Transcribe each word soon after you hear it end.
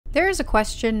There is a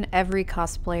question every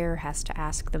cosplayer has to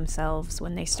ask themselves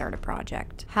when they start a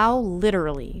project. How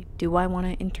literally do I want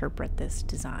to interpret this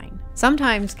design?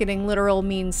 Sometimes getting literal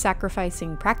means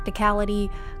sacrificing practicality,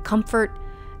 comfort,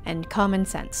 and common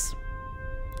sense.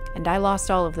 And I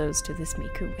lost all of those to this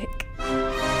Miku wig.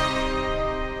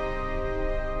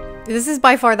 This is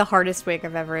by far the hardest wig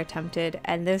I've ever attempted,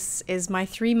 and this is my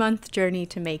 3-month journey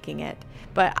to making it.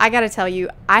 But I gotta tell you,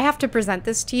 I have to present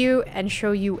this to you and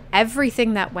show you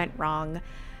everything that went wrong,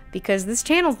 because this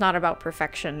channel's not about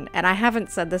perfection, and I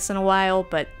haven't said this in a while,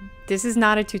 but this is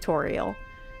not a tutorial.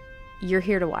 You're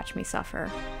here to watch me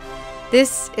suffer.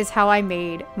 This is how I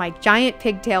made my giant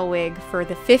pigtail wig for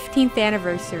the 15th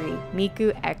anniversary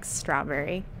Miku X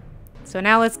Strawberry. So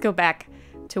now let's go back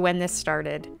to when this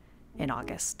started in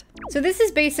August. So this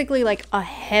is basically like a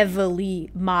heavily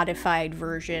modified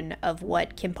version of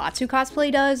what Kinpatsu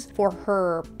Cosplay does for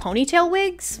her ponytail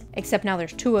wigs, except now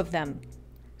there's 2 of them,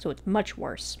 so it's much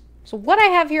worse. So what I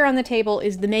have here on the table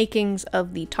is the makings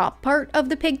of the top part of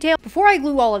the pigtail. Before I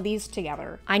glue all of these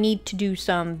together, I need to do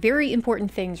some very important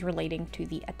things relating to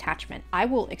the attachment. I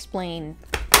will explain.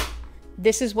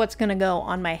 This is what's gonna go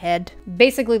on my head.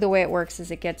 Basically the way it works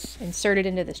is it gets inserted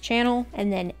into this channel,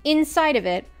 and then inside of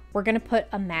it, we're gonna put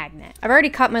a magnet. I've already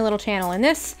cut my little channel in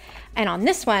this, and on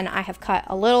this one, I have cut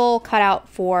a little cutout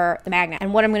for the magnet.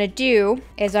 And what I'm gonna do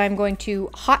is I'm going to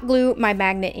hot glue my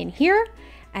magnet in here,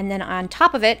 and then on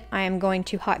top of it, I am going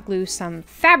to hot glue some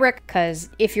fabric, because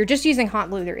if you're just using hot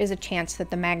glue, there is a chance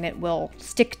that the magnet will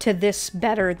stick to this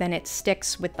better than it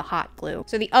sticks with the hot glue.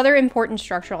 So the other important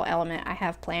structural element I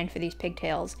have planned for these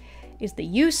pigtails is the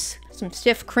use of some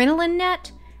stiff crinoline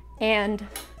net and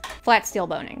flat steel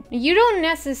boning. You don't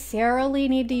necessarily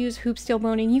need to use hoop steel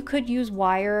boning. You could use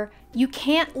wire. You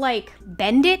can't like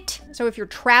bend it. So if you're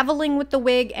traveling with the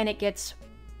wig and it gets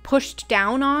pushed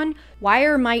down on,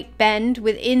 wire might bend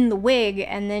within the wig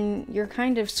and then you're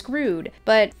kind of screwed.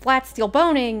 But flat steel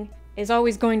boning is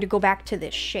always going to go back to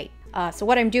this shape. So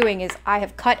what I'm doing is I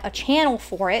have cut a channel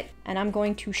for it and I'm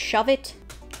going to shove it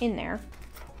in there.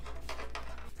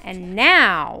 And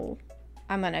now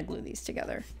I'm gonna glue these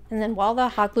together. And then while the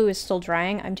hot glue is still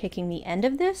drying, I'm taking the end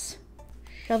of this,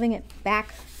 shoving it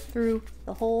back through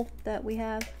the hole that we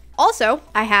have. Also,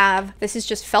 this is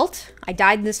just felt. I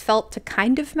dyed this felt to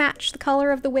kind of match the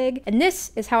color of the wig. And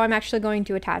this is how I'm actually going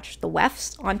to attach the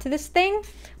wefts onto this thing.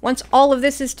 Once all of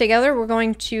this is together, we're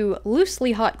going to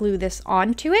loosely hot glue this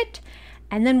onto it.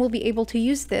 And then we'll be able to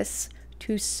use this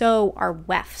to sew our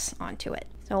wefts onto it.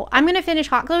 So I'm gonna finish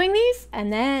hot gluing these,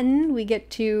 and then we get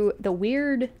to the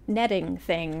weird netting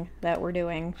thing that we're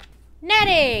doing.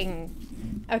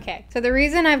 Netting! Okay, so the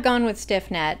reason I've gone with stiff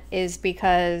net is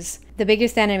because the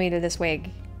biggest enemy to this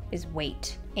wig is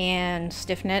weight. And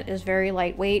stiff net is very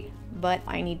lightweight, but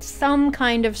I need some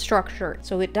kind of structure,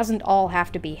 so it doesn't all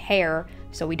have to be hair,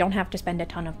 so we don't have to spend a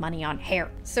ton of money on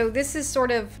hair. So this is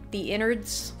sort of the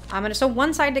innards. I'm gonna sew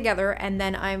one side together, and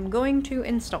then I'm going to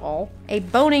install a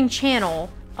boning channel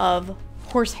of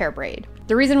horsehair braid.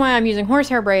 The reason why I'm using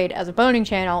horsehair braid as a boning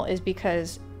channel is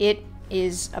because it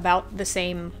is about the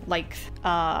same length,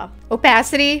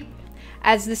 opacity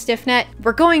as the stiff net.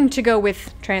 We're going to go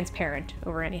with transparent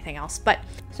over anything else. But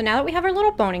so now that we have our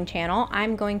little boning channel,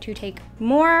 I'm going to take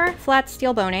more flat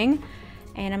steel boning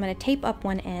and I'm gonna tape up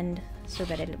one end so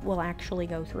that it will actually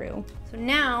go through. So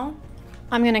now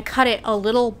I'm gonna cut it a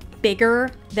little bigger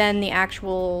than the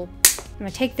actual. I'm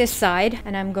gonna take this side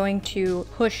and I'm going to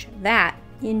push that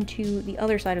into the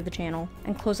other side of the channel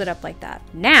and close it up like that.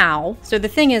 Now, so the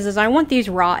thing is I want these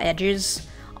raw edges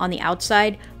on the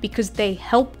outside because they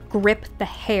help grip the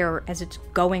hair as it's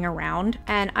going around.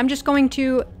 And I'm just going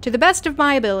to the best of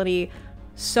my ability,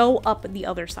 sew up the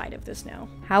other side of this now.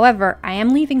 However, I am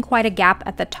leaving quite a gap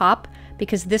at the top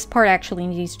because this part actually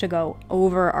needs to go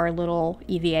over our little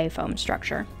EVA foam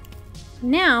structure.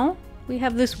 Now we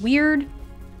have this weird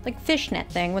like fishnet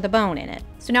thing with a bone in it.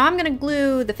 So now I'm gonna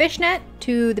glue the fishnet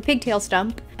to the pigtail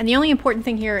stump. And the only important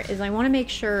thing here is I wanna make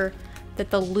sure that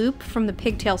the loop from the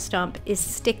pigtail stump is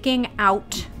sticking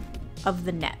out of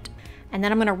the net. And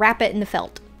then I'm gonna wrap it in the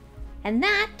felt. And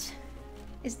that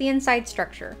is the inside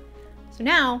structure. So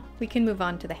now we can move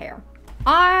on to the hair.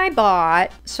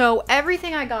 So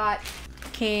everything I got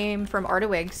came from Arta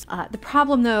Wigs. The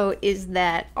problem though is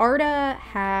that Arta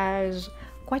has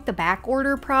quite the back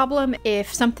order problem.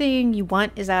 If something you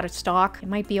want is out of stock, it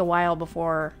might be a while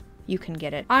before you can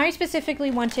get it. I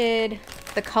specifically wanted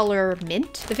the color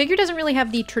mint. The figure doesn't really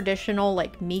have the traditional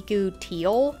like Miku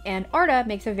teal, and Arta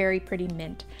makes a very pretty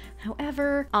mint.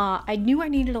 However, I knew I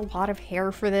needed a lot of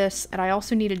hair for this, and I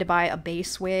also needed to buy a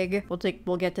base wig.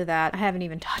 We'll get to that. I haven't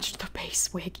even touched the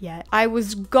base wig yet. I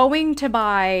was going to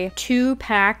buy 2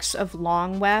 packs of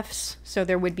long wefts, so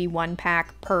there would be 1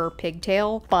 pack per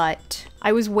pigtail, but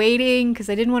I was waiting because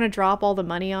I didn't want to drop all the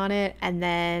money on it, and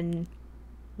then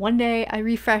one day I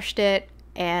refreshed it,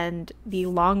 and the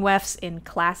long wefts in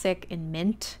classic and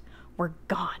mint were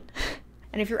gone.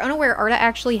 And if you're unaware, Arta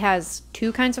actually has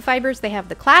 2 kinds of fibers. They have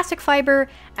the classic fiber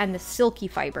and the silky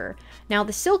fiber. Now,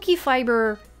 the silky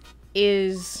fiber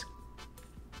is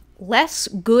less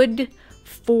good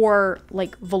for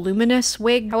like voluminous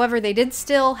wig. However, they did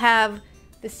still have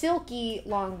the silky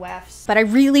long wefts, but I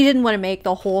really didn't want to make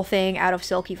the whole thing out of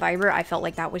silky fiber. I felt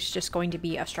like that was just going to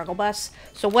be a struggle bus.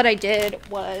 So what I did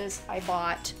was I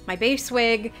bought my base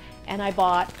wig and I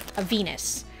bought a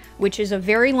Venus, which is a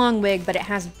very long wig, but it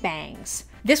has bangs.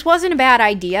 This wasn't a bad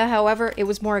idea, however, it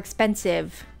was more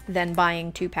expensive than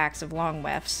buying 2 packs of long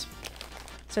wefts.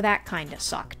 So that kind of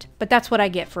sucked. But that's what I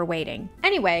get for waiting.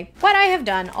 Anyway, what I have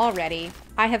done already,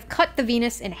 I have cut the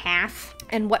Venus in half.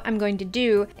 And what I'm going to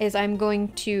do is I'm going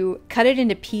to cut it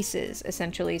into pieces,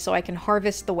 essentially, so I can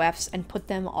harvest the wefts and put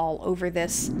them all over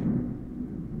this.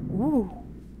 Ooh.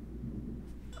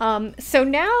 So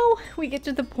now we get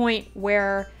to the point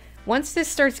where once this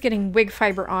starts getting wig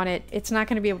fiber on it, it's not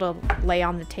going to be able to lay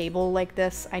on the table like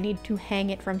this. I need to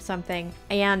hang it from something.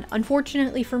 And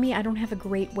unfortunately for me, I don't have a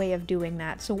great way of doing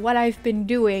that. So what I've been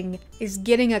doing is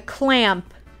getting a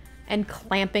clamp and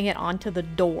clamping it onto the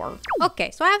door.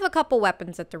 Okay, so I have a couple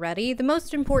weapons at the ready, the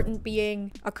most important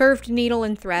being a curved needle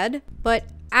and thread, but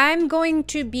I'm going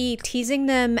to be teasing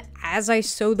them as I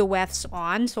sew the wefts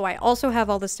on, so I also have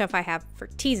all the stuff I have for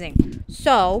teasing.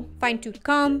 So, fine-tooth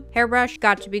comb, hairbrush,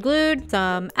 got to be glued,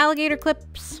 some alligator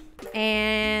clips,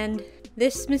 and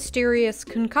this mysterious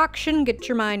concoction. Get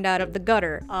your mind out of the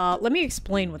gutter. Let me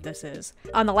explain what this is.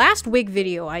 On the last wig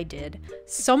video I did,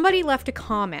 somebody left a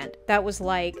comment that was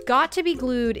like, got to be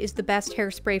glued is the best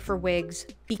hairspray for wigs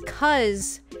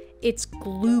because it's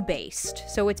glue based.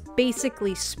 So it's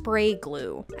basically spray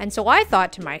glue. And so I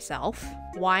thought to myself,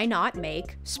 why not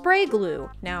make spray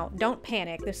glue? Now, don't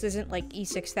panic. This isn't like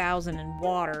E6000 and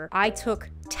water. I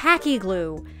took tacky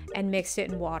glue and mixed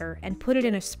it in water and put it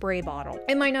in a spray bottle.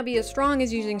 It might not be as strong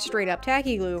as using straight up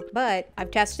tacky glue, but I've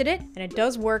tested it and it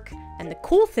does work. And the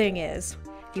cool thing is,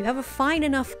 if you have a fine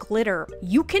enough glitter,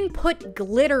 you can put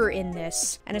glitter in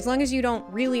this, and as long as you don't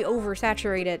really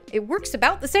oversaturate it, it works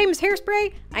about the same as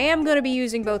hairspray. I am going to be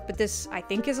using both, but this I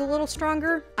think is a little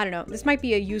stronger. I don't know, this might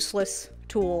be a useless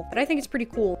tool, but I think it's pretty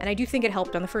cool, and I do think it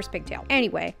helped on the first pigtail.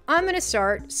 Anyway, I'm gonna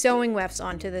start sewing wefts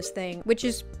onto this thing, which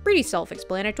is pretty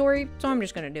self-explanatory, so I'm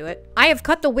just gonna do it. I have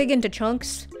cut the wig into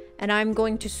chunks, and I'm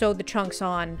going to sew the chunks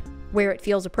on where it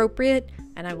feels appropriate,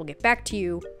 and I will get back to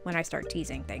you when I start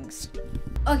teasing things.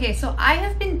 Okay, so I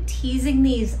have been teasing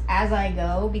these as I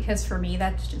go because for me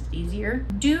that's just easier.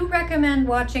 Do recommend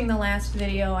watching the last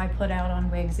video I put out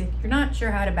on wigs if you're not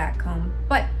sure how to back comb,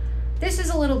 but this is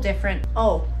a little different.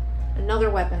 Oh, another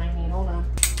weapon I need, hold on.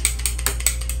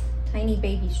 Tiny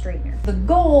baby straightener. The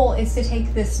goal is to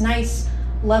take this nice,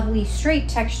 lovely straight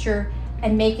texture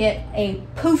and make it a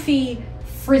poofy,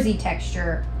 frizzy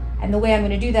texture. And the way I'm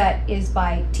gonna do that is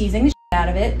by teasing the shit out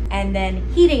of it and then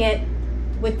heating it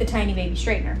with the tiny baby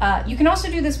straightener. You can also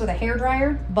do this with a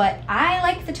hairdryer, but I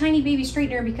like the tiny baby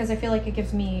straightener because I feel like it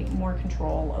gives me more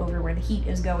control over where the heat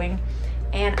is going.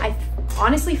 And I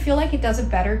honestly feel like it does a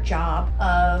better job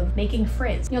of making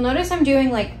frizz. You'll notice I'm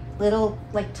doing like little,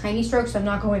 like tiny strokes. So I'm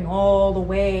not going all the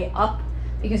way up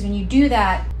because when you do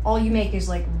that, all you make is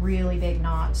like really big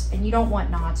knots, and you don't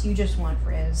want knots, you just want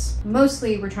frizz.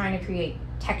 Mostly we're trying to create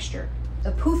texture.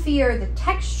 The poofier the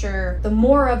texture, the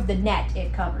more of the net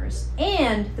it covers.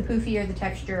 And the poofier the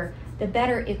texture, the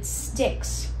better it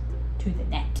sticks to the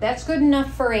net. That's good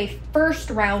enough for a first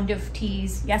round of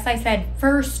tease. Yes, I said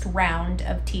first round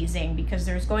of teasing because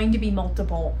there's going to be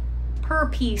multiple per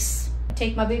piece. I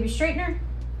take my baby straightener,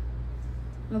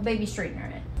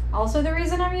 it. Also, the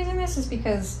reason I'm using this is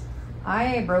because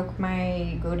I broke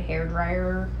my good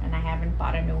hairdryer and I haven't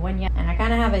bought a new one yet. And I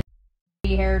kind of have a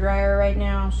hair dryer right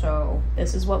now, so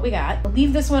this is what we got. I'll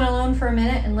leave this one alone for a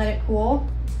minute and let it cool.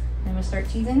 Then we'll start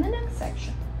teasing the next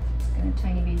section. Gonna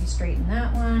tiny baby straighten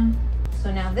that one.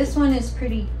 So now this one is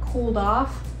pretty cooled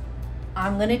off.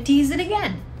 I'm gonna tease it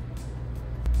again.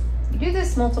 You do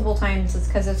this multiple times, it's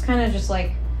because it's kind of just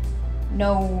like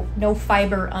no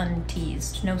fiber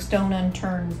unteased, no stone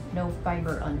unturned, no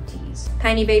fiber unteased.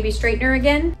 Tiny baby straightener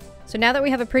again. So now that we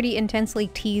have a pretty intensely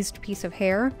teased piece of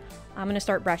hair, I'm gonna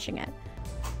start brushing it.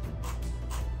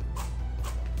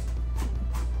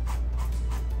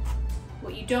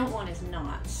 What you don't want is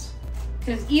knots.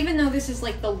 Because even though this is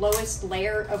like the lowest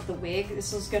layer of the wig,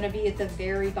 this is gonna be at the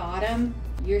very bottom,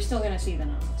 you're still gonna see the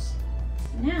knots.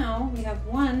 Now we have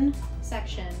one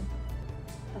section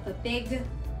of a big,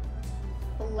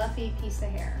 fluffy piece of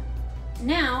hair.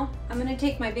 Now I'm gonna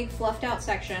take my big fluffed out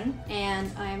section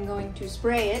and I'm going to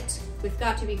spray it with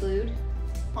Got To Be Glued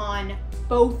on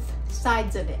both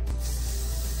sides of it.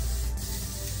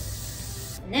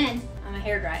 And then I'm gonna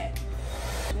hair dry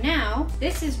it. Now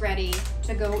this is ready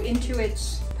to go into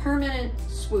its permanent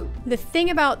swoop. The thing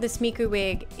about this Miku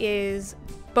wig is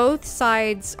both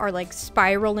sides are like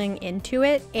spiraling into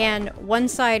it, and one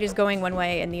side is going one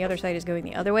way and the other side is going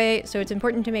the other way. So it's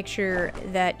important to make sure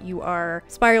that you are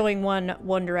spiraling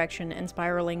one direction and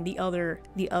spiraling the other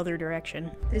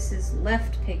direction. This is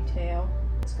left pigtail.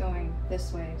 It's going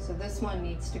this way, so this one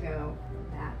needs to go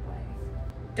that way.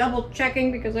 Double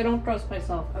checking because I don't trust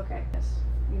myself. Okay, yes,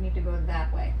 you need to go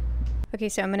that way. Okay,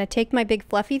 so I'm gonna take my big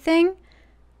fluffy thing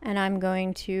and I'm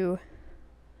going to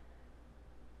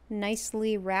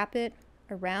nicely wrap it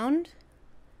around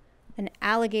and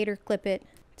alligator clip it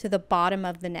to the bottom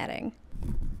of the netting.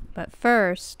 But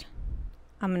first,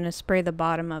 I'm gonna spray the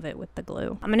bottom of it with the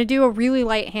glue. I'm gonna do a really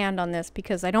light hand on this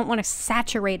because I don't want to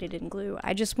saturate it in glue.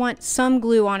 I just want some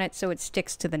glue on it so it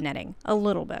sticks to the netting a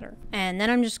little better. And then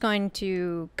I'm just going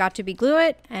to Got To Be Glue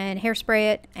it and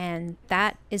hairspray it, and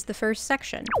that is the first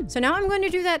section. So now I'm going to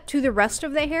do that to the rest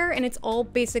of the hair, and it's all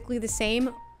basically the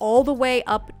same all the way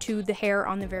up to the hair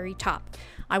on the very top.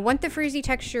 I want the frizzy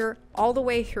texture all the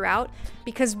way throughout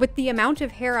because with the amount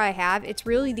of hair I have, it's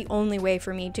really the only way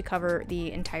for me to cover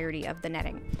the entirety of the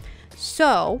netting.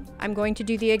 So I'm going to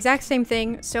do the exact same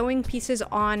thing, sewing pieces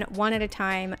on one at a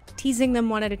time, teasing them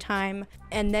one at a time,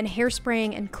 and then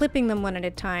hairspraying and clipping them one at a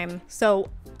time.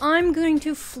 So I'm going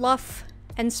to fluff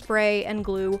and spray and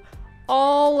glue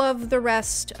all of the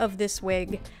rest of this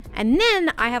wig. And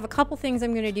then I have a couple things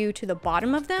I'm gonna do to the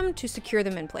bottom of them to secure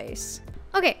them in place.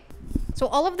 Okay, so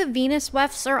all of the Venus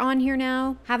wefts are on here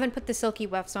now. Haven't put the silky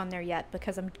wefts on there yet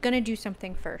because I'm gonna do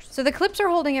something first. So the clips are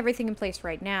holding everything in place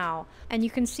right now. And you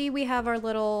can see we have our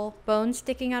little bones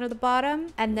sticking out of the bottom,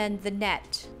 and then the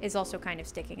net is also kind of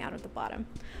sticking out of the bottom.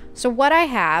 So what I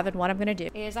have and what I'm gonna do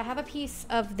is I have a piece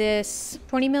of this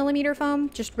 20mm foam,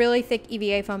 just really thick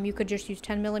EVA foam. You could just use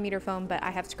 10mm foam, but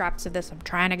I have scraps of this I'm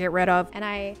trying to get rid of. And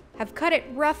I have cut it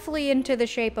roughly into the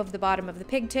shape of the bottom of the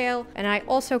pigtail. And I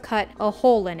also cut a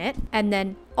hole in it. And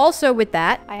then also with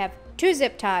that, I have 2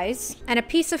 zip ties and a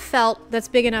piece of felt that's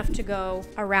big enough to go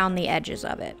around the edges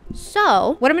of it.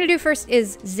 So what I'm gonna do first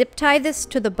is zip tie this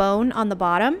to the bone on the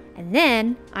bottom, and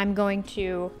then I'm going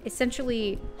to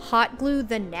essentially hot glue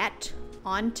the net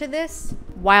onto this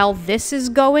while this is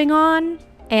going on,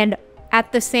 and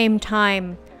at the same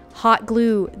time hot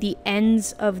glue the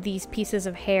ends of these pieces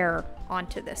of hair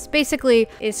onto this. Basically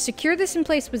is secure this in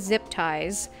place with zip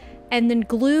ties and then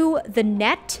glue the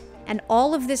net and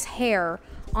all of this hair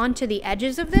onto the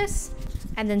edges of this,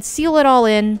 and then seal it all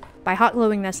in by hot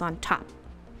gluing this on top.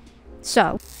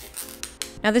 So,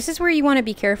 now this is where you want to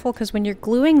be careful because when you're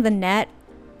gluing the net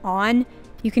on,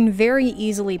 you can very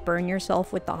easily burn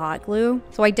yourself with the hot glue.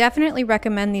 So I definitely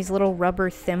recommend these little rubber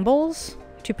thimbles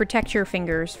to protect your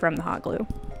fingers from the hot glue.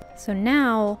 So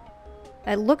now,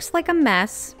 it looks like a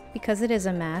mess because it is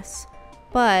a mess,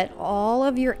 but all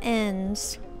of your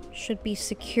ends should be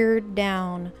secured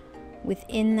down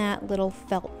within that little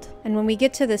felt. And when we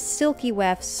get to the silky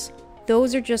wefts,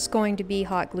 those are just going to be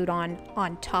hot glued on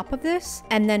top of this.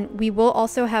 And then we will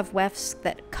also have wefts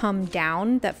that come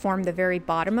down that form the very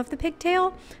bottom of the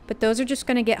pigtail, but those are just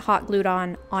gonna get hot glued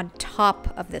on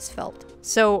top of this felt.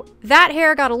 So that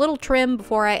hair got a little trim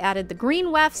before I added the green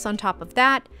wefts on top of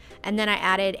that. And then I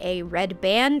added a red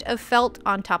band of felt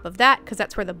on top of that because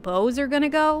that's where the bows are gonna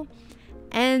go.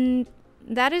 And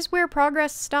that is where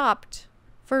progress stopped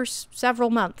for several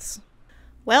months.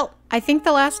 Well, I think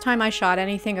the last time I shot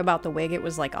anything about the wig, it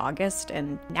was like August,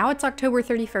 and now it's October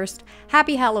 31st.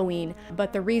 Happy Halloween.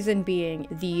 But the reason being,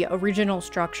 the original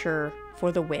structure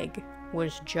for the wig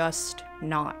was just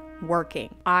not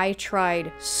working. I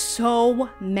tried so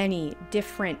many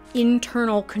different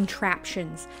internal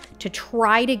contraptions to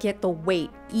try to get the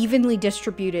weight evenly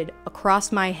distributed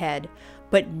across my head,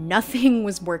 but nothing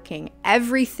was working.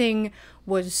 Everything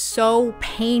was so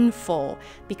painful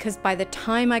because by the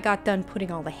time I got done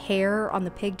putting all the hair on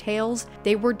the pigtails,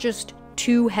 they were just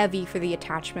too heavy for the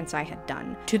attachments I had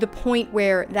done, to the point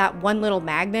where that one little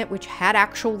magnet, which had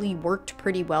actually worked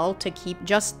pretty well to keep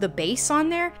just the base on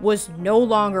there, was no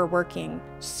longer working.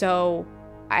 So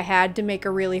I had to make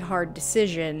a really hard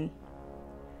decision,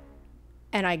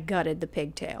 and I gutted the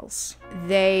pigtails.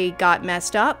 They got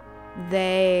messed up.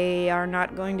 They are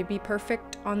not going to be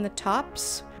perfect on the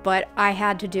tops, but I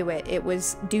had to do it. It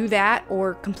was do that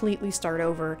or completely start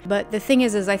over. But the thing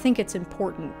is I think it's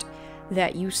important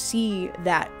that you see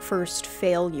that first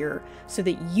failure so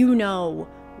that you know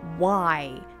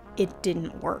why it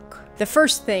didn't work. The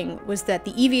first thing was that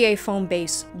the EVA foam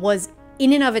base was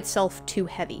in and of itself too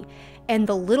heavy, and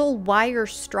the little wire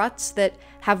struts that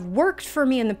have worked for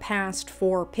me in the past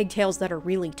for pigtails that are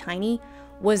really tiny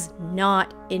was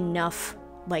not enough,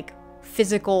 like,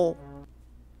 physical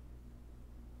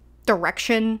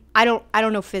direction. I don't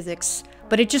know physics,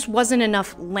 but it just wasn't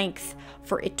enough length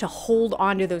for it to hold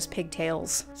onto those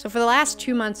pigtails. So for the last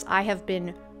 2 months, I have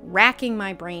been racking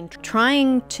my brain,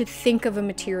 trying to think of a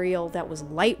material that was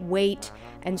lightweight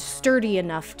and sturdy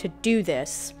enough to do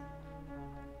this.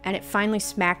 And it finally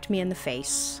smacked me in the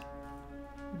face.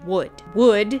 Wood.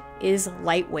 Wood is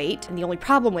lightweight, and the only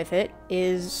problem with it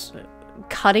is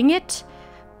cutting it.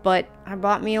 But I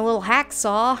bought me a little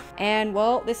hacksaw, and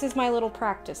well, this is my little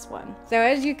practice one. So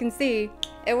as you can see,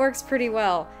 it works pretty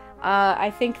well.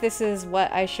 I think this is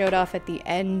what I showed off at the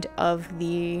end of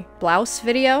the blouse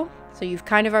video. So you've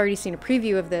kind of already seen a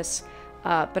preview of this,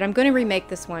 but I'm going to remake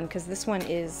this one because this one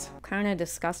is kind of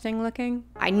disgusting looking.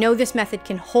 I know this method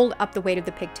can hold up the weight of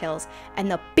the pigtails, and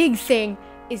the big thing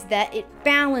is that it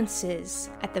balances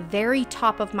at the very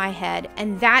top of my head,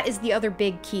 and that is the other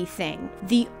big key thing.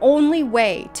 The only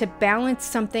way to balance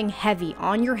something heavy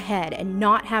on your head and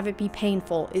not have it be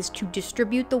painful is to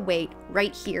distribute the weight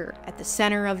right here at the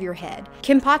center of your head.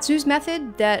 Kimpatsu's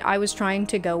method that I was trying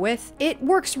to go with, it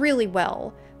works really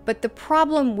well, but the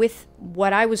problem with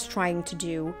what I was trying to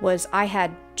do was I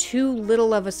had too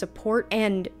little of a support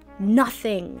and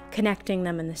nothing connecting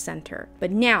them in the center.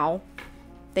 But now,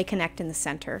 they connect in the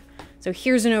center. So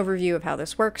here's an overview of how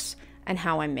this works and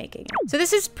how I'm making it. So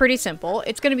this is pretty simple.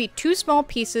 It's going to be 2 small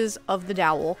pieces of the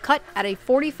dowel cut at a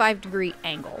 45-degree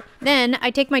angle. Then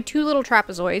I take my 2 little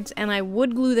trapezoids and I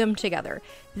wood glue them together.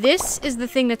 This is the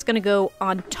thing that's going to go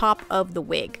on top of the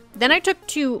wig. Then I took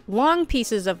 2 long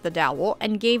pieces of the dowel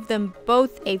and gave them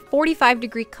both a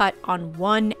 45-degree cut on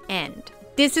one end.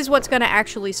 This is what's going to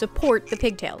actually support the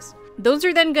pigtails. Those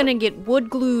are then going to get wood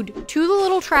glued to the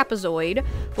little trapezoid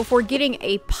before getting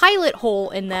a pilot hole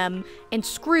in them and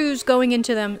screws going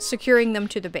into them, securing them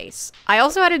to the base. I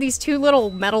also added these 2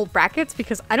 little metal brackets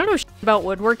because I don't know shit about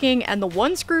woodworking, and the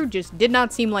one screw just did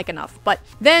not seem like enough. But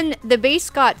then the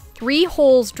base got 3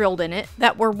 holes drilled in it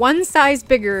that were one size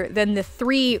bigger than the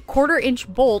 3 1/4-inch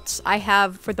bolts I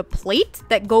have for the plate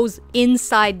that goes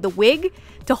inside the wig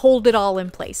to hold it all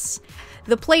in place.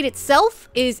 The plate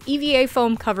itself is EVA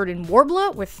foam covered in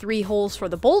Warbler with 3 holes for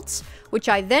the bolts, which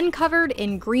I then covered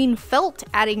in green felt,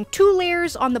 adding 2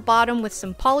 layers on the bottom with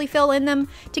some polyfill in them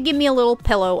to give me a little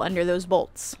pillow under those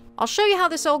bolts. I'll show you how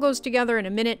this all goes together in a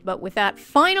minute, but with that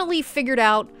finally figured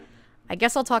out, I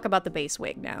guess I'll talk about the base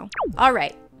wig now.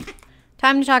 Alright.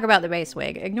 Time to talk about the base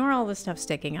wig. Ignore all the stuff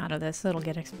sticking out of this, it'll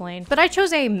get explained. But I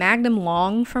chose a Magnum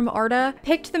Long from Arta.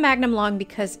 Picked the Magnum Long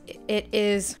because it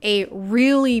is a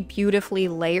really beautifully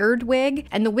layered wig,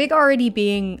 and the wig already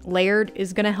being layered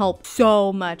is gonna help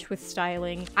so much with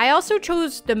styling. I also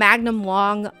chose the Magnum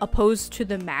Long opposed to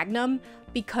the Magnum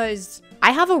because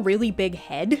I have a really big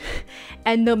head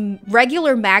and the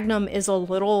regular Magnum is a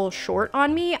little short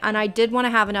on me, and I did want to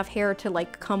have enough hair to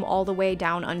like come all the way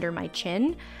down under my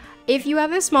chin. If you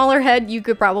have a smaller head, you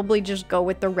could probably just go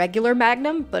with the regular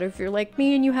Magnum, but if you're like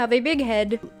me and you have a big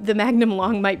head, the Magnum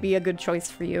Long might be a good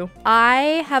choice for you.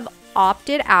 I have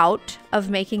opted out of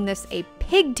making this a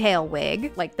pigtail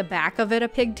wig, like the back of it a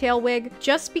pigtail wig,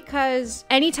 just because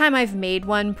anytime I've made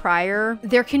one prior,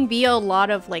 there can be a lot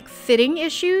of like fitting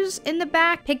issues in the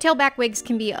back. Pigtail back wigs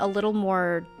can be a little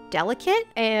more delicate,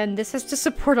 and this has to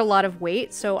support a lot of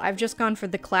weight, so I've just gone for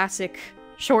the classic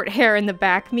short hair in the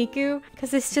back Miku,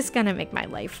 because it's just gonna make my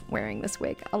life wearing this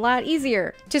wig a lot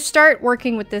easier. To start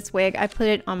working with this wig, I put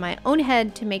it on my own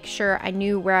head to make sure I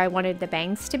knew where I wanted the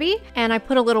bangs to be, and I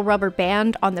put a little rubber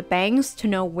band on the bangs to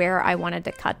know where I wanted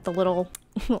to cut the little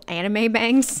anime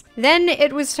bangs. Then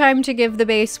it was time to give the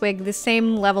base wig the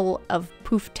same level of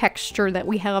poof texture that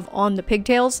we have on the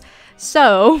pigtails,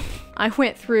 so I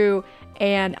went through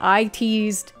and I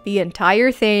teased the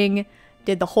entire thing,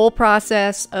 did the whole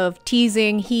process of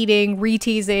teasing, heating,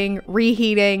 re-teasing,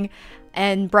 reheating.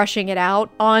 and brushing it out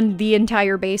on the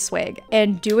entire base wig.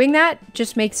 And doing that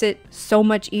just makes it so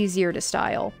much easier to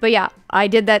style. But yeah, I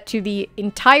did that to the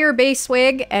entire base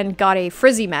wig and got a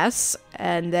frizzy mess.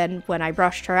 And then when I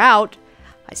brushed her out,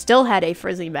 I still had a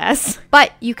frizzy mess.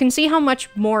 But you can see how much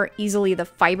more easily the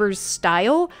fibers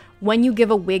style when you give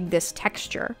a wig this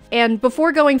texture. And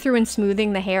before going through and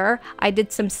smoothing the hair, I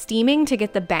did some steaming to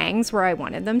get the bangs where I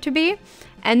wanted them to be.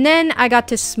 And then I got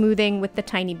to smoothing with the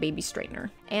tiny baby straightener.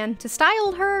 And to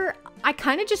style her, I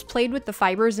kind of just played with the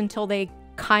fibers until they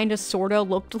kind of sort of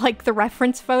looked like the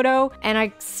reference photo, and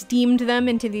I steamed them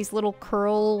into these little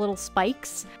curl little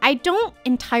spikes. I don't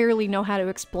entirely know how to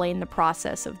explain the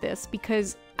process of this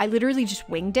because I literally just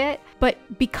winged it, but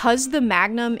because the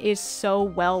Magnum is so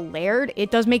well layered, it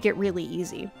does make it really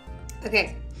easy.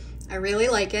 Okay, I really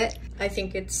like it. I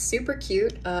think it's super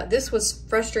cute. This was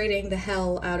frustrating the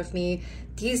hell out of me.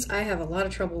 These I have a lot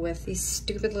of trouble with. These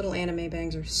stupid little anime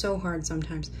bangs are so hard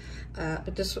sometimes.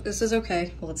 But this is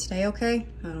okay. Will it stay okay?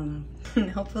 I don't know.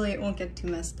 Hopefully it won't get too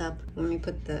messed up when we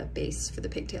put the base for the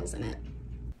pigtails in it.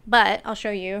 But I'll show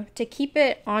you. To keep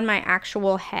it on my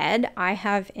actual head, I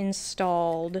have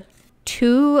installed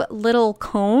 2 little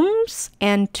combs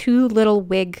and 2 little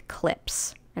wig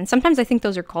clips. And sometimes I think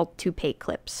those are called toupee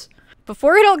clips.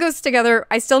 Before it all goes together,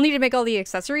 I still need to make all the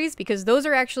accessories because those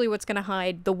are actually what's gonna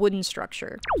hide the wooden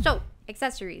structure. So,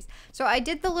 accessories. So I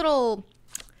did the little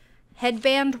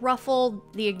headband ruffle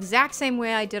the exact same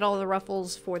way I did all the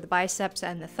ruffles for the biceps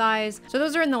and the thighs. So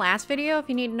those are in the last video if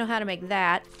you need to know how to make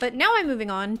that. But now I'm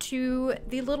moving on to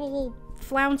the little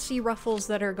flouncy ruffles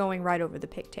that are going right over the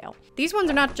pigtail. These ones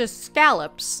are not just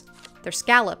scallops, they're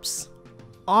scallops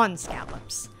on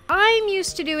scallops. I'm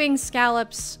used to doing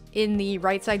scallops in the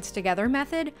right sides together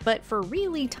method, but for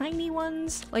really tiny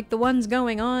ones, like the ones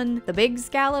going on the big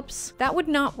scallops, that would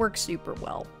not work super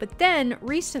well. But then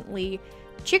recently,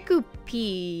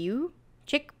 Chikupi,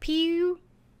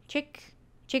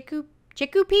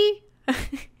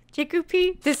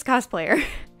 this cosplayer,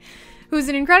 who's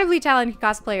an incredibly talented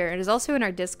cosplayer and is also in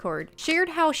our Discord, shared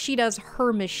how she does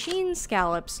her machine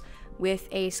scallops with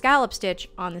a scallop stitch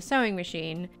on the sewing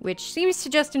machine, which seems to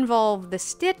just involve the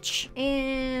stitch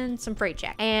and some freight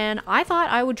check. And I thought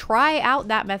I would try out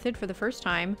that method for the first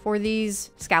time for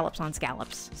these scallops on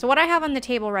scallops. So what I have on the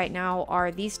table right now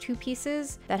are these 2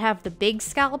 pieces that have the big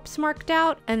scallops marked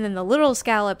out, and then the little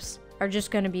scallops are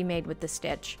just gonna be made with the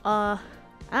stitch.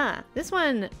 This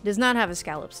one does not have a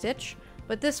scallop stitch,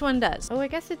 but this one does. Oh, I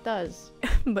guess it does.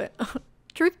 But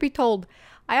truth be told,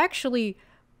 I actually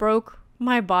broke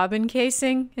my bobbin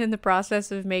casing in the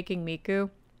process of making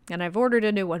Miku, and I've ordered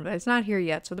a new one, but it's not here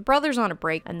yet. So the brother's on a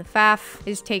break and the faff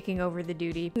is taking over the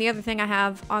duty. And the other thing I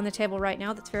have on the table right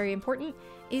now that's very important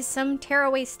is some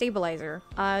tearaway stabilizer.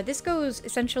 This goes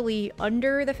essentially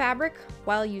under the fabric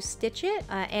while you stitch it,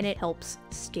 and it helps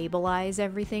stabilize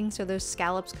everything so those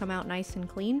scallops come out nice and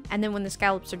clean. And then when the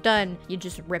scallops are done, you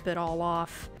just rip it all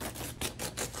off.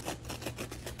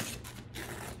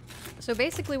 So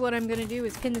basically what I'm gonna do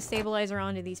is pin the stabilizer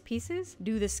onto these pieces,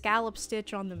 do the scallop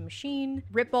stitch on the machine,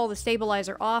 rip all the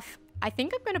stabilizer off. I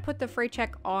think I'm gonna put the fray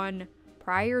check on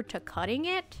prior to cutting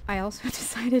it. I also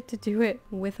decided to do it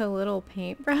with a little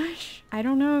paintbrush. I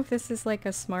don't know if this is like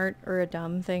a smart or a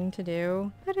dumb thing to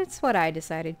do, but it's what I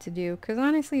decided to do because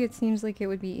honestly it seems like it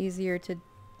would be easier to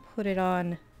put it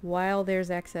on while there's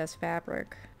excess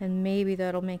fabric, and maybe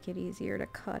that'll make it easier to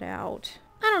cut out.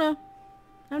 I don't know.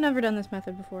 I've never done this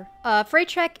method before. Fray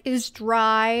check is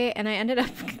dry, and I ended up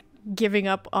giving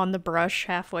up on the brush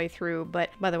halfway through, but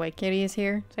by the way, Kitty is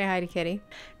here. Say hi to Kitty.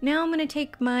 Now I'm gonna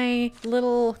take my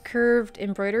little curved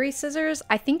embroidery scissors.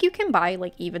 I think you can buy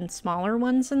like even smaller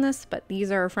ones than this, but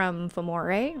these are from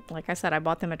Famore. Like I said, I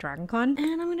bought them at DragonCon,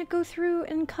 and I'm gonna go through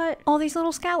and cut all these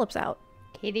little scallops out.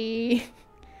 Kitty,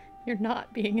 you're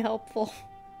not being helpful.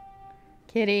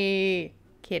 Kitty,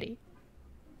 Kitty.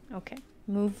 Okay.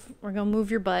 We're gonna move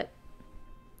your butt.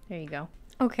 There you go.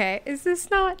 Okay, is this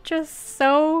not just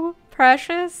so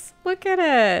precious? Look at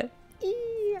it.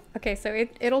 Eee. Okay, so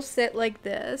it'll sit like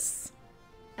this.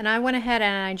 And I went ahead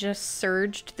and I just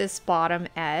serged this bottom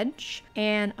edge.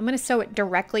 And I'm gonna sew it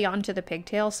directly onto the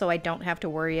pigtail so I don't have to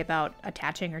worry about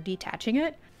attaching or detaching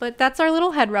it. But that's our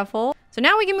little head ruffle. So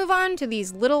now we can move on to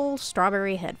these little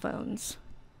strawberry headphones.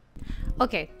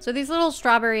 Okay, so these little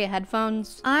strawberry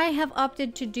headphones, I have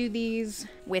opted to do these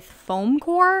with foam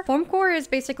core. Foam core is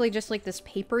basically just like this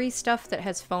papery stuff that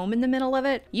has foam in the middle of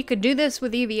it. You could do this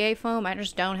with EVA foam. I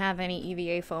just don't have any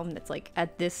EVA foam that's like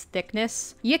at this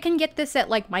thickness. You can get this at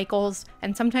like Michael's,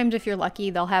 and sometimes if you're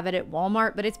lucky, they'll have it at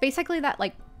Walmart, but it's basically that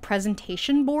like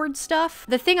presentation board stuff.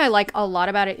 The thing I like a lot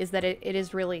about it is that it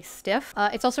is really stiff.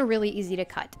 It's also really easy to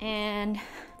cut, and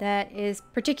that is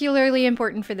particularly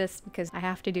important for this because I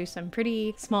have to do some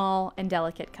pretty small and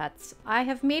delicate cuts. I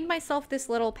have made myself this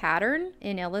little pattern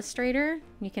in Illustrator.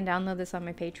 You can download this on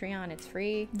my Patreon, it's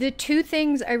free. The two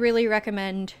things I really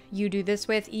recommend you do this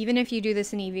with, even if you do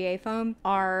this in EVA foam,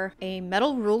 are a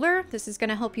metal ruler. This is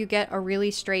gonna help you get a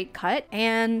really straight cut,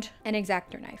 and an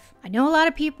X-Acto knife. I know a lot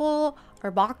of people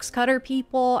are box cutter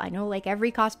people. I know like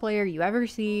every cosplayer you ever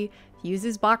see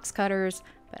uses box cutters,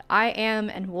 but I am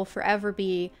and will forever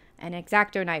be an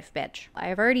X-Acto knife bitch. I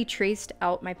have already traced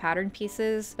out my pattern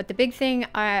pieces, but the big thing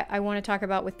I want to talk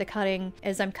about with the cutting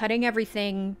is I'm cutting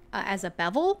everything as a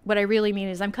bevel. What I really mean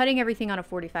is I'm cutting everything on a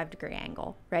 45-degree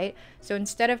angle, right? So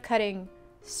instead of cutting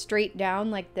straight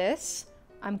down like this,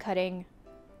 I'm cutting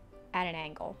at an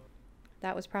angle.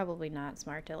 That was probably not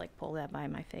smart to like pull that by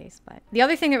my face, but the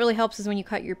other thing that really helps is when you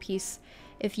cut your piece,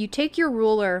 if you take your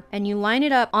ruler and you line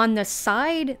it up on the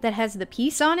side that has the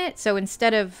piece on it, so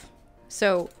instead of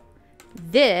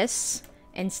this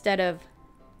instead of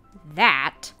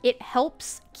that, it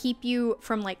helps keep you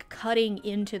from like cutting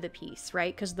into the piece,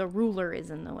 right? Because the ruler is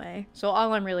in the way. So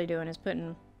all I'm really doing is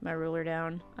putting my ruler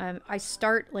down. I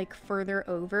start like further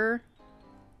over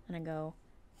and I go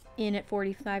in at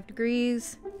 45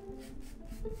 degrees.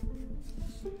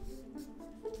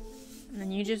 And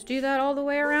then you just do that all the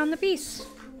way around the piece.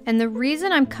 And the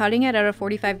reason I'm cutting it at a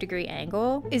 45-degree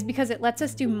angle is because it lets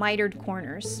us do mitered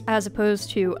corners as opposed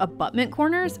to abutment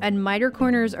corners. And mitered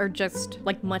corners are just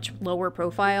like much lower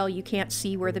profile. You can't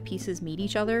see where the pieces meet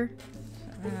each other.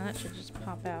 So, that should just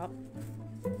pop out.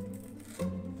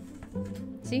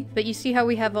 See? But you see how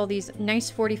we have all these nice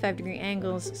 45-degree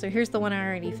angles. So here's the one I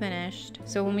already finished.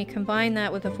 So when we combine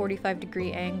that with a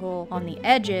 45-degree angle on the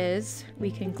edges,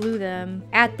 we can glue them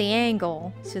at the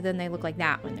angle. So then they look like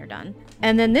that when they're done.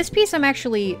 And then this piece I'm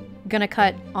actually gonna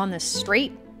cut on the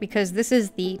straight because this is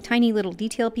the tiny little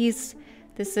detail piece.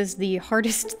 This is the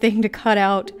hardest thing to cut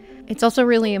out. It's also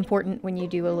really important when you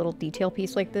do a little detail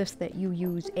piece like this that you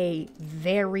use a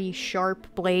very sharp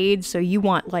blade. So you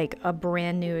want like a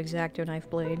brand new X-Acto knife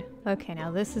blade. Okay,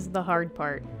 now this is the hard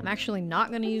part. I'm actually not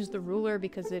going to use the ruler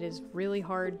because it is really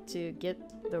hard to get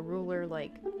the ruler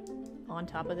like on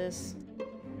top of this.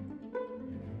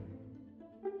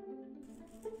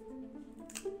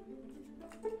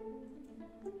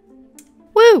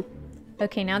 Woo!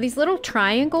 Okay, now these little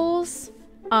triangles,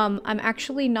 I'm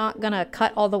actually not gonna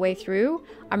cut all the way through.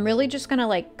 I'm really just gonna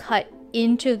like cut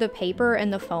into the paper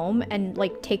and the foam and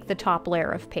like take the top layer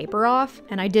of paper off.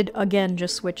 And I did again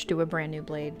just switch to a brand new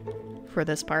blade for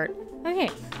this part. Okay,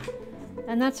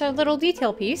 and that's our little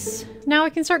detail piece. Now I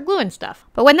can start gluing stuff.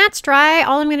 But when that's dry,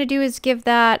 all I'm gonna do is give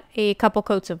that a couple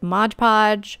coats of Mod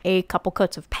Podge, a couple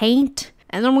coats of paint,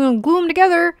 and then I'm gonna glue them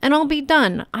together and I'll be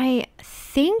done. I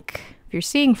think if you're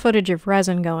seeing footage of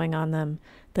resin going on them,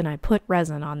 then I put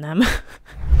resin on them.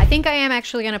 I think I am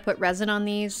actually gonna put resin on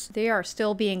these. They are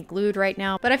still being glued right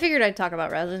now, but I figured I'd talk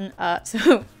about resin.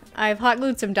 So I've hot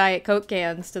glued some Diet Coke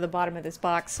cans to the bottom of this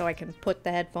box so I can put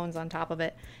the headphones on top of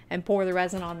it and pour the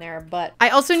resin on there. But I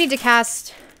also need to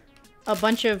cast a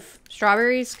bunch of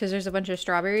strawberries because there's a bunch of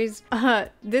strawberries.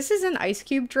 This is an ice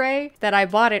cube tray that I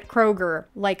bought at Kroger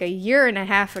like a year and a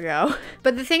half ago.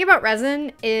 But the thing about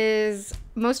resin is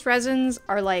most resins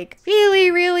are like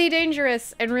really, really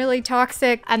dangerous and really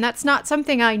toxic. And that's not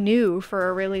something I knew for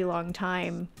a really long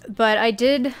time. But I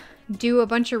did do a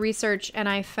bunch of research and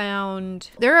I found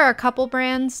there are a couple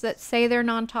brands that say they're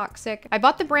non-toxic. I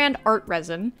bought the brand Art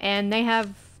Resin and they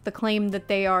have the claim that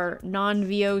they are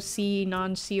non-VOC,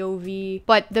 non-COV,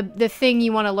 but the thing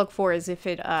you want to look for is if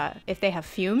they have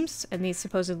fumes, and these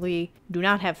supposedly do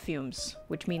not have fumes,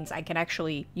 which means I can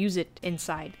actually use it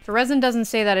inside. The resin doesn't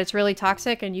say that it's really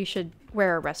toxic and you should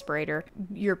wear a respirator.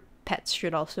 Your pets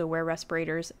should also wear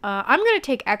respirators. I'm gonna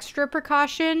take extra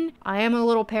precaution. I am a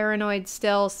little paranoid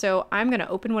still, so I'm gonna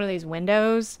open one of these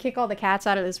windows, kick all the cats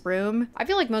out of this room. I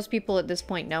feel like most people at this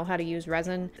point know how to use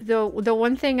resin. The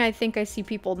one thing I think I see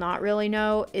people not really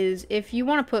know is if you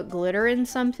want to put glitter in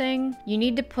something, you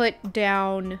need to put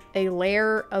down a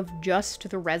layer of just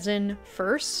the resin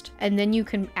first, and then you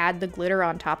can add the glitter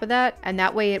on top of that, and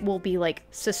that way it will be like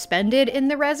suspended in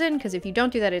the resin, because if you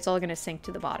don't do that, it's all gonna sink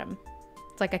to the bottom.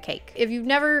 Like a cake. If you've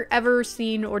never ever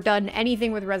seen or done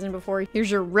anything with resin before,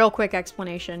 here's your real quick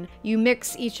explanation. You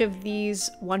mix each of these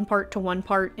 1 part to 1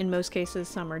 part. In most cases,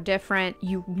 some are different.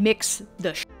 You mix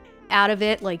the out of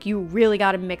it, like you really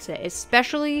got to mix it,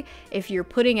 especially if you're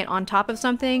putting it on top of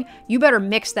something. You better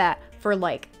mix that for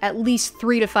like at least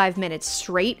 3 to 5 minutes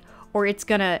straight, or it's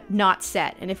gonna not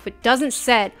set. And if it doesn't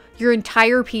set, your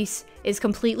entire piece is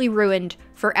completely ruined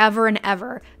forever and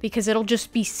ever because it'll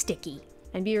just be sticky.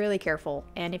 And be really careful.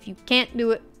 And if you can't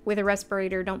do it with a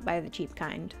respirator, don't buy the cheap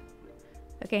kind.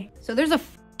 Okay, so there's a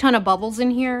ton of bubbles in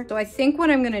here. So I think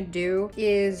what I'm gonna do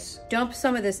is dump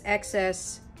some of this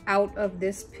excess out of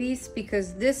this piece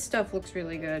because this stuff looks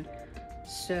really good.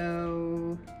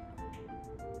 So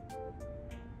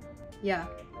yeah,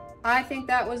 I think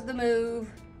that was the move.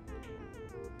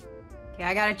 Okay,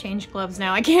 I gotta change gloves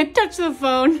now. I can't touch the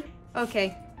phone.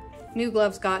 Okay, new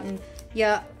gloves gotten.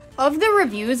 Yeah, of the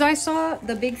reviews I saw,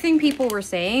 the big thing people were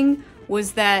saying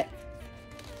was that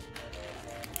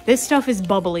this stuff is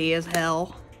bubbly as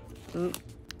hell.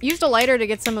 Used a lighter to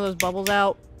get some of those bubbles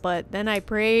out, but then I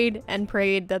prayed and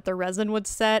prayed that the resin would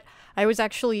set. I was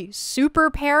actually super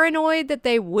paranoid that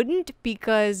they wouldn't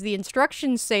because the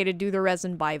instructions say to do the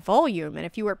resin by volume, and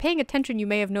if you were paying attention, you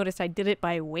may have noticed I did it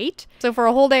by weight. So for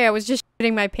a whole day, I was just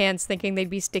shitting my pants thinking they'd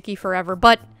be sticky forever,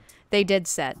 but they did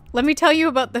set. Let me tell you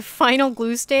about the final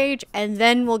glue stage, and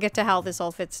then we'll get to how this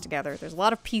all fits together. There's a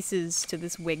lot of pieces to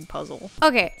this wig puzzle.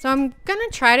 Okay, so I'm gonna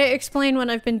try to explain what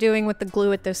I've been doing with the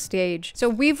glue at this stage. So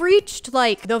we've reached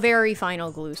like the very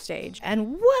final glue stage,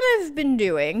 and what I've been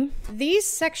doing, these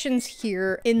sections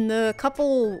here, in the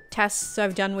couple tests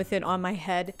I've done with it on my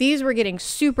head, these were getting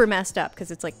super messed up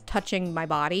because it's like touching my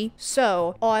body.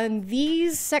 So on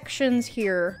these sections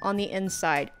here on the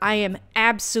inside, I am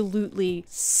absolutely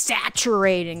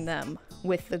saturating them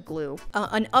with the glue.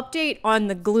 An update on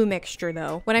the glue mixture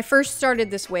though. When I first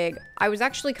started this wig, I was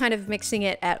actually kind of mixing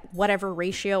it at whatever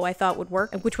ratio I thought would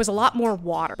work, which was a lot more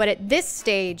water. But at this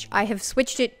stage, I have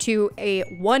switched it to a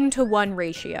 1-to-1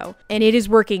 ratio, and it is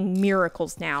working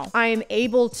miracles now. I am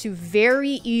able to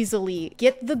very easily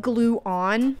get the glue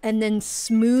on and then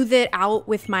smooth it out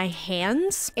with my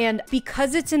hands. And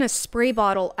because it's in a spray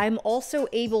bottle, I'm also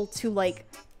able to like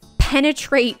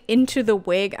penetrate into the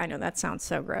wig. I know that sounds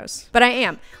so gross, but I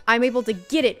am. I'm able to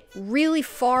get it really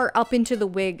far up into the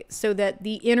wig so that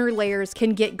the inner layers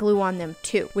can get glue on them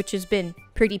too, which has been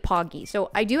pretty poggy. So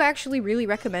I do actually really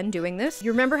recommend doing this.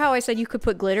 You remember how I said you could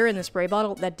put glitter in the spray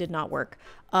bottle? That did not work.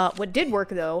 What did work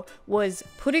though was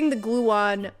putting the glue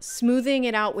on, smoothing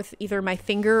it out with either my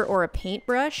finger or a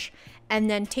paintbrush, and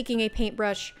then taking a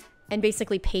paintbrush and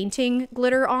basically painting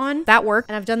glitter on. That worked,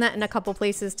 and I've done that in a couple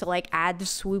places to like add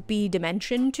swoopy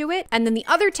dimension to it. And then the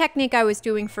other technique I was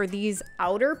doing for these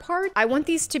outer parts, I want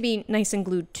these to be nice and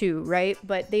glued too, right?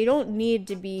 But they don't need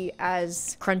to be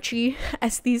as crunchy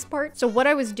as these parts. So what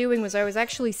I was doing was I was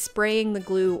actually spraying the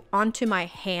glue onto my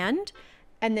hand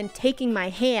and then taking my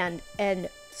hand and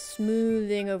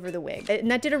smoothing over the wig. And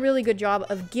that did a really good job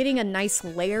of getting a nice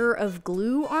layer of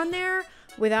glue on there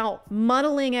without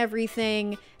muddling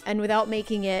everything and without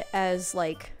making it as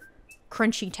like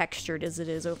crunchy textured as it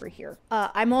is over here.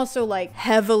 I'm also like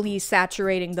heavily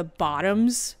saturating the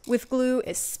bottoms with glue,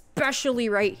 especially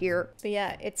right here. But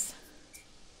yeah,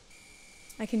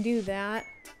 I can do that,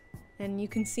 and you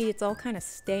can see it's all kind of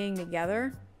staying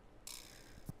together.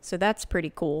 So that's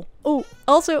pretty cool. Oh,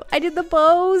 also, I did the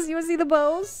bows. You wanna see the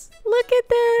bows? Look at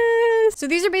this. So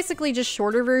these are basically just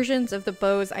shorter versions of the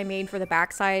bows I made for the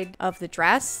backside of the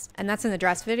dress, and that's in the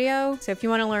dress video. So if you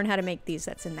wanna learn how to make these,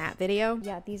 that's in that video.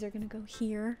 Yeah, these are gonna go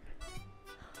here.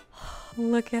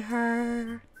 Look at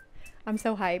her. I'm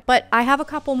so hyped. But I have a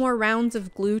couple more rounds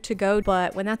of glue to go,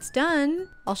 but when that's done,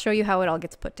 I'll show you how it all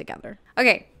gets put together.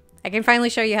 Okay. I can finally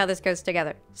show you how this goes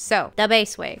together. So, the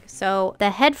base wig. So,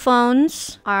 the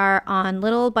headphones are on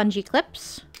little bungee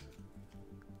clips,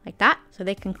 like that, so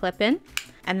they can clip in.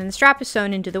 And then the strap is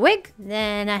sewn into the wig.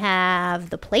 Then I have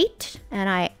the plate, and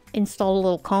I install a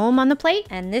little comb on the plate,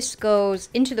 and this goes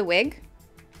into the wig,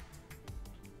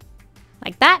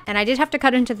 like that. And I did have to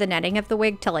cut into the netting of the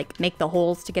wig to like make the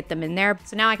holes to get them in there.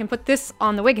 So now I can put this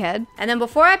on the wig head. And then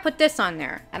before I put this on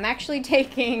there, I'm actually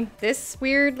taking this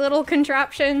weird little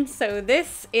contraption. So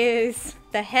this is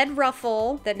the head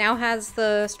ruffle that now has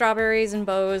the strawberries and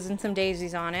bows and some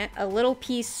daisies on it, a little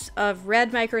piece of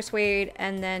red micro suede,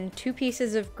 and then 2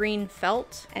 pieces of green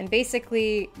felt. And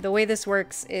basically the way this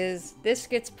works is this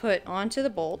gets put onto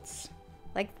the bolts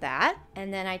like that,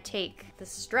 and then I take the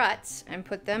struts and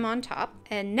put them on top,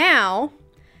 and now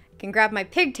I can grab my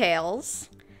pigtails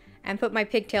and put my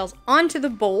pigtails onto the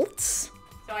bolts.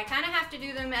 So I kind of have to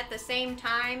do them at the same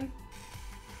time.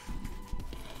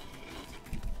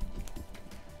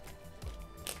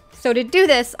 So to do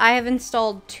this, I have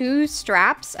installed 2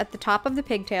 straps at the top of the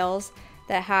pigtails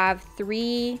that have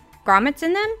 3 grommets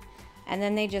in them, and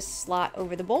then they just slot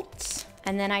over the bolts.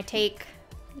 And then I take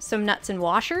some nuts and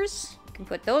washers. can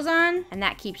put those on, and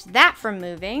that keeps that from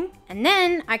moving. And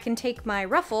then I can take my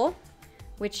ruffle,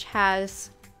 which has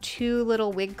 2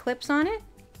 little wig clips on it.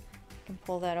 I can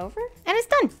pull that over, and it's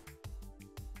done.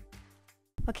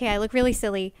 Okay, I look really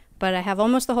silly, but I have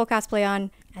almost the whole cosplay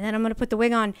on, and then I'm gonna put the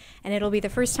wig on, and it'll be the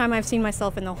first time I've seen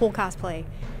myself in the whole cosplay.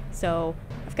 So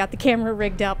I've got the camera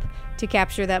rigged up to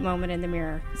capture that moment in the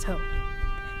mirror. So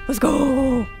let's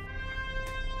go!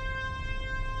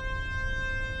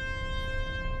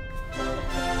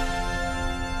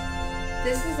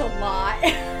 This is a lot.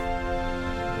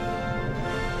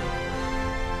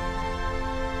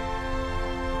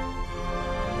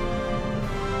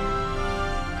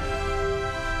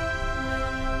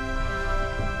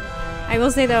 I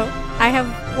will say though, I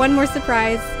have one more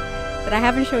surprise that I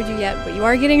haven't showed you yet, but you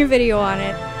are getting a video on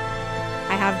it.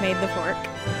 I have made the fork.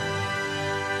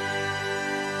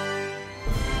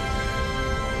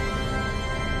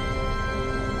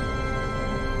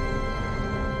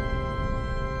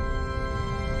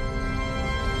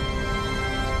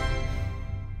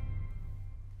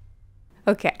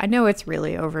 Okay, I know it's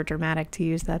really overdramatic to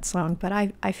use that song, but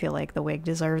I feel like the wig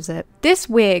deserves it. This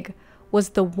wig was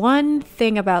the one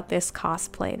thing about this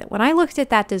cosplay that when I looked at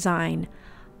that design,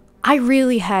 I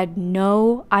really had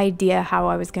no idea how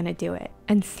I was gonna do it.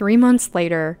 And 3 months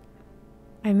later,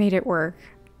 I made it work.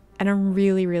 And I'm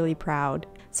really, really proud.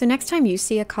 So next time you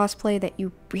see a cosplay that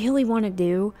you really wanna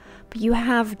do, but you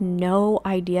have no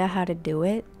idea how to do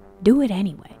it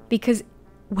anyway. Because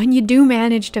when you do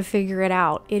manage to figure it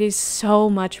out, it is so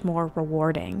much more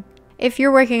rewarding. If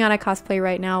you're working on a cosplay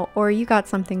right now, or you got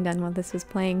something done while this was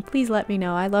playing, please let me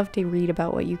know. I love to read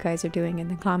about what you guys are doing in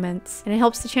the comments. And it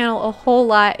helps the channel a whole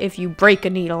lot if you break a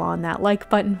needle on that like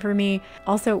button for me.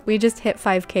 Also, we just hit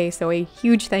 5K, so a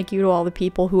huge thank you to all the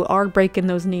people who are breaking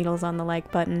those needles on the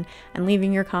like button and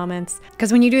leaving your comments.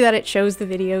 Because when you do that, it shows the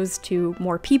videos to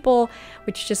more people,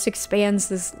 which just expands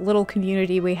this little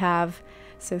community we have.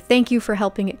 So thank you for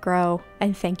helping it grow,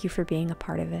 and thank you for being a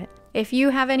part of it. If you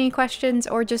have any questions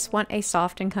or just want a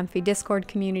soft and comfy Discord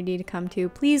community to come to,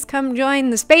 please come join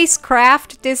the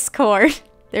Spacecraft Discord.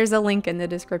 There's a link in the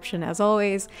description as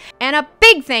always. And a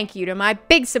big thank you to my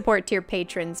big support tier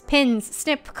patrons, Pins,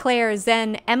 Snip, Claire,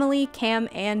 Zen, Emily, Cam,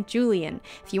 and Julian.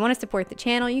 If you want to support the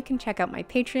channel, you can check out my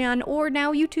Patreon, or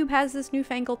now YouTube has this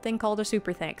newfangled thing called a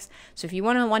super thanks. So if you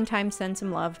want to one-time send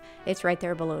some love, it's right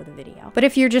there below the video. But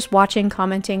if you're just watching,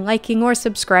 commenting, liking, or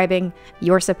subscribing,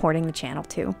 you're supporting the channel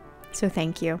too. So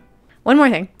thank you. One more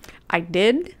thing. I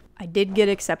did get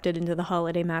accepted into the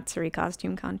Holiday Matsuri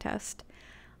costume contest.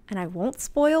 And I won't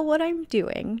spoil what I'm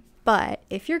doing, but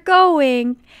if you're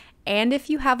going, and if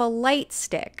you have a light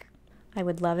stick, I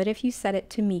would love it if you set it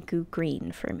to Miku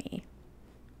Green for me.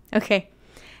 Okay.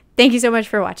 Thank you so much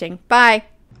for watching. Bye.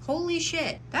 Holy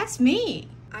shit, that's me.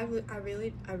 I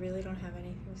really don't have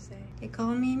anything to say. They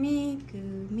call me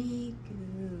Miku,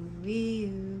 Miku,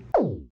 Ryu.